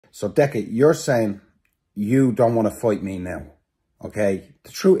So, Decca, you're saying you don't want to fight me now, okay?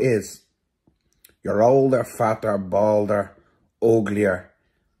 The truth is, you're older, fatter, balder, uglier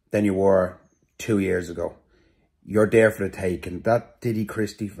than you were 2 years ago. You're there for the taking. That Diddy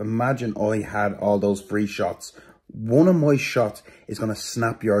Christie, imagine I had all those free shots. One of my shots is going to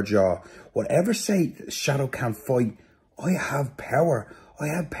snap your jaw. Whatever say Shadow can't fight, I have power. I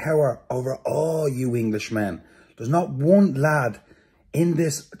have power over all you Englishmen. There's not one lad in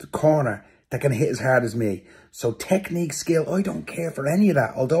this corner that can hit as hard as me. So technique, skill, I don't care for any of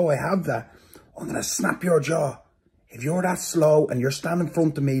that. Although I have that, I'm going to snap your jaw. If you're that slow and you're standing in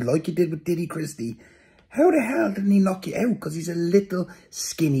front of me like you did with Diddy Christie, how the hell didn't he knock you out? Because he's a little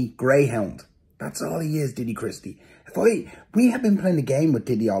skinny greyhound. That's all he is, Diddy Christie. We have been playing the game with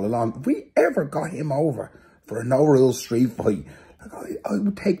Diddy all along. If we ever got him over for a no-rules street fight, like I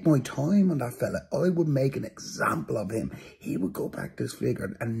would take my time on that fella. I would make an example of him. He would go back to his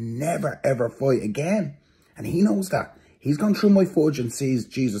figure and never, ever fight again. And he knows that. He's gone through my footage and sees,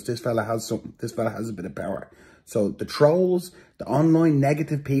 Jesus, this fella has something. This fella has a bit of power. So the trolls, the online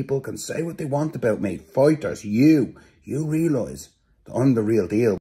negative people can say what they want about me. Fighters, you realise that I'm the real deal.